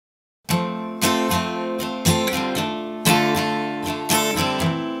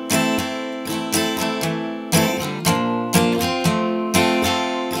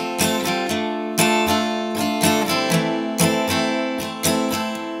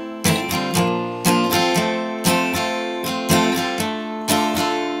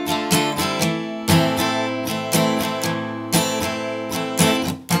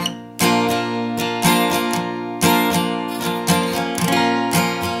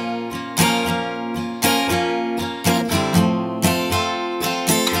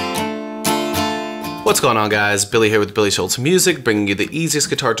What's going on, guys? Billy here with Billy Schultz Music, bringing you the easiest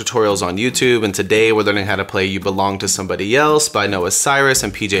guitar tutorials on YouTube, and today we're learning how to play You Belong to Somebody Else by Noah Cyrus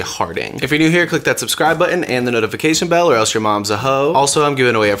and PJ Harding. If you're new here, click that subscribe button and the notification bell, or else your mom's a hoe. Also, I'm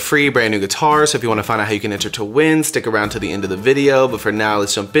giving away a free brand new guitar, so if you want to find out how you can enter to win, stick around to the end of the video, but for now,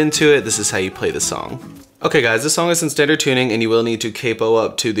 let's jump into it. This is how you play the song. Okay guys, this song is in standard tuning and you will need to capo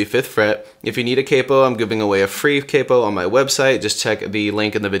up to the 5th fret. If you need a capo, I'm giving away a free capo on my website. Just check the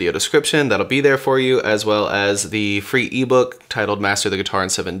link in the video description. That'll be there for you, as well as the free ebook titled Master the Guitar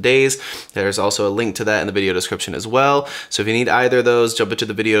in 7 Days. There's also a link to that in the video description as well. So if you need either of those, jump into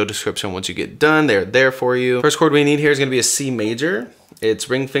the video description once you get done. They're there for you. First chord we need here is going to be a C major.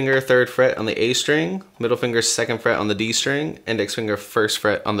 It's ring finger 3rd fret on the A string, middle finger 2nd fret on the D string, index finger 1st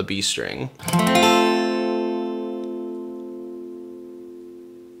fret on the B string.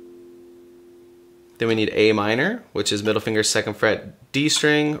 Then we need A minor, which is middle finger 2nd fret D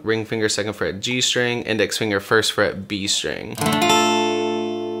string, ring finger 2nd fret G string, index finger 1st fret B string.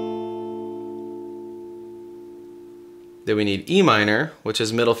 Then we need E minor, which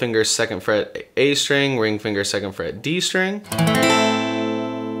is middle finger 2nd fret A string, ring finger 2nd fret D string.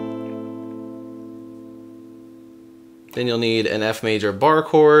 Then you'll need an F major bar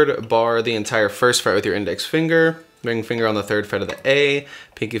chord, bar the entire 1st fret with your index finger, ring finger on the 3rd fret of the A,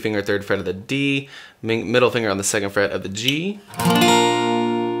 pinky finger 3rd fret of the D, middle finger on the 2nd fret of the G.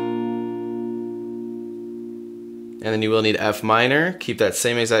 And then you will need F minor. Keep that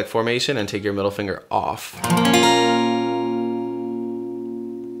same exact formation and take your middle finger off.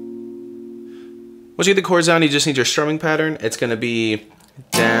 Once you get the chords down, you just need your strumming pattern. It's gonna be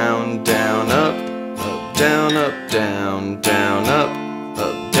down, down, up, down, up, down, down, up,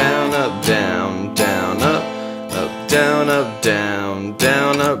 down, up, down, down, up, down, up, down,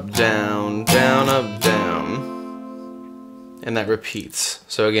 down, up, down, down, up, down. And that repeats.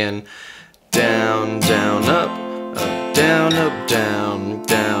 So again, down, down, up, down, up, down,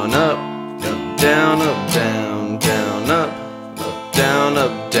 down, up, down, up, down, down, up, down,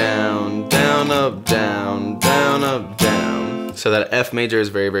 up, down, down, up, down, down, up, down. So that F major is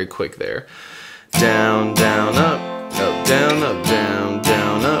very, very quick there. Down, down, up, down, up, down,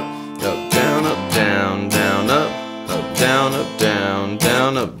 down, up, down, up, down, down, up, down, up, down,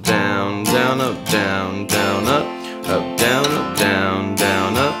 down, up, down, down, up, down, down, up, down, up, down,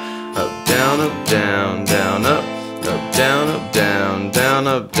 down, up, down, up, down, down, up, down, up, down, down,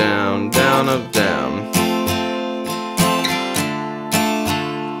 up, down, down, up, down.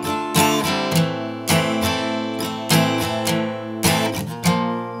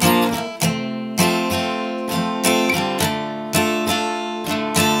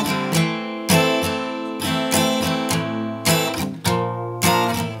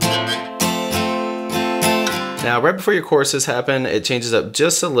 Now, right before your choruses happen, it changes up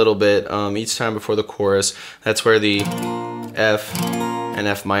just a little bit each time before the chorus. That's where the F and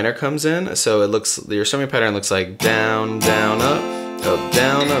F minor comes in. So it looks, your strumming pattern looks like down, down, up,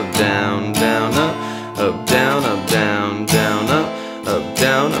 down, up, down, down, up, down, up, down, down, up,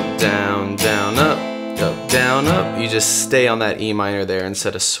 down, up, down, down, up, down, up. You just stay on that E minor there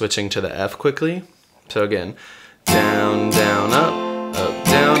instead of switching to the F quickly. So again, down, down, up,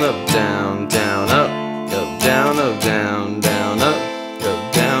 down, up, down, down, up, down, up, down, down, up,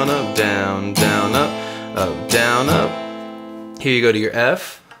 down, up, down, down, up, down, up. Here you go to your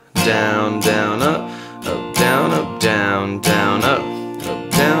F, down, down, up, down, up, down, down, up,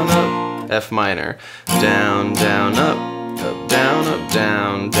 down, up, F minor, down, down, up, down, up,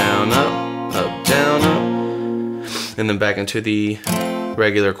 down, down, up, down, up, and then back into the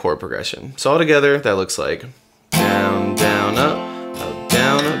regular chord progression. So all together, that looks like down, down, up,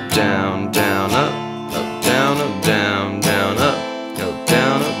 down, up, down, down, up, down, up, down, down, up,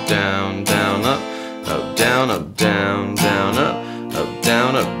 down, up, down, down, up, down, up, down, down, up,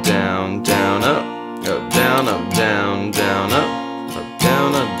 down, up, down, down, up, down, up, down, down, up,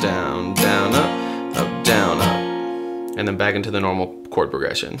 down, up, down, down, up, down, up, and then back into the normal chord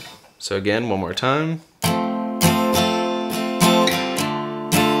progression. So again, one more time.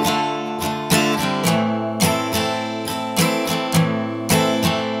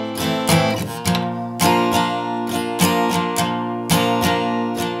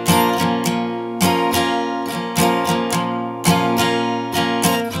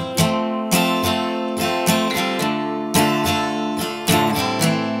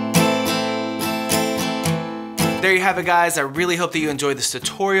 There you have it, guys. I really hope that you enjoyed this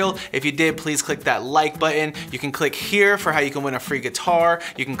tutorial. If you did, please click that like button. You can click here for how you can win a free guitar.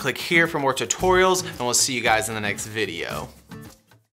 You can click here for more tutorials, and we'll see you guys in the next video.